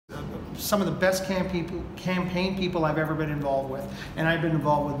some of the best campaign people I've ever been involved with, and I've been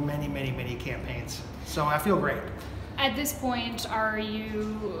involved with many, many, many campaigns. So I feel great. At this point,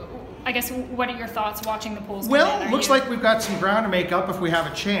 I guess, what are your thoughts watching the polls? Well, looks like we've got some ground to make up if we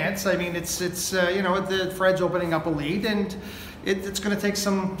have a chance. I mean, it's you know, Fred's opening up a lead, and it's going to take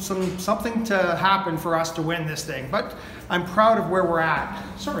something to happen for us to win this thing. But I'm proud of where we're at.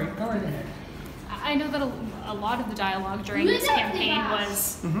 Sorry, go right ahead. I know that a lot of the dialogue during this campaign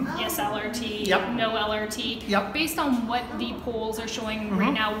was yes LRT, yep. no LRT. Yep. Based on what the polls are showing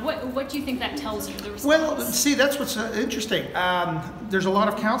right now, what do you think that tells you? The response? Well, see, that's what's interesting. There's a lot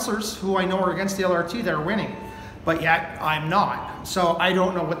of councillors who I know are against the LRT that are winning, but yet I'm not. So I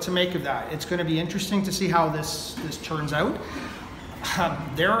don't know what to make of that. It's going to be interesting to see how this turns out.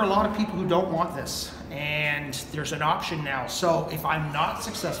 There are a lot of people who don't want this, and there's an option now. So if I'm not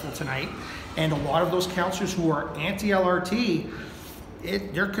successful tonight, and a lot of those councillors who are anti-LRT,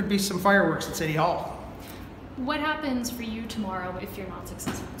 there could be some fireworks at City Hall. What happens for you tomorrow if you're not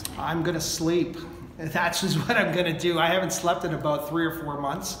successful tonight? I'm going to sleep. That's just what I'm going to do. I haven't slept in about 3 or 4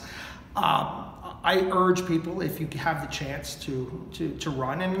 months. I urge people, if you have the chance to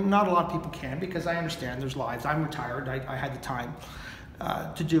run, and not a lot of people can, because I understand there's lives. I'm retired. I had the time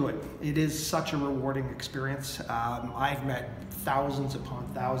to do it. It is such a rewarding experience. I've met thousands upon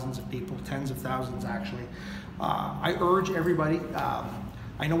thousands of people, tens of thousands actually. I urge everybody,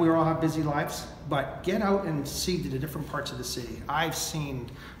 I know we all have busy lives, but get out and see the different parts of the city. I've seen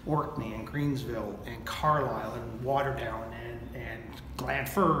Orkney and Greensville and Carlisle and Waterdown and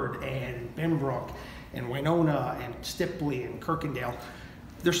Glanford and Binbrook and Winona and Stipley and Kirkendale.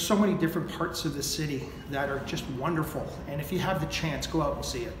 There's so many different parts of the city that are just wonderful, and if you have the chance, go out and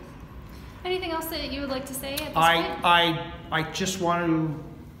see it. Anything else that you would like to say at this point? I just want to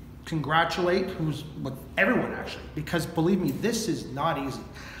congratulate everyone actually, because believe me, this is not easy.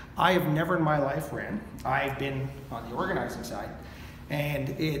 I have never in my life ran. I've been on the organizing side, and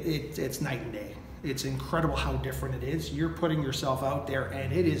it's night and day. It's incredible how different it is. You're putting yourself out there,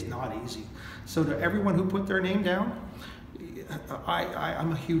 and it is not easy. So to everyone who put their name down,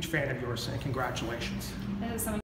 I'm a huge fan of yours, and congratulations.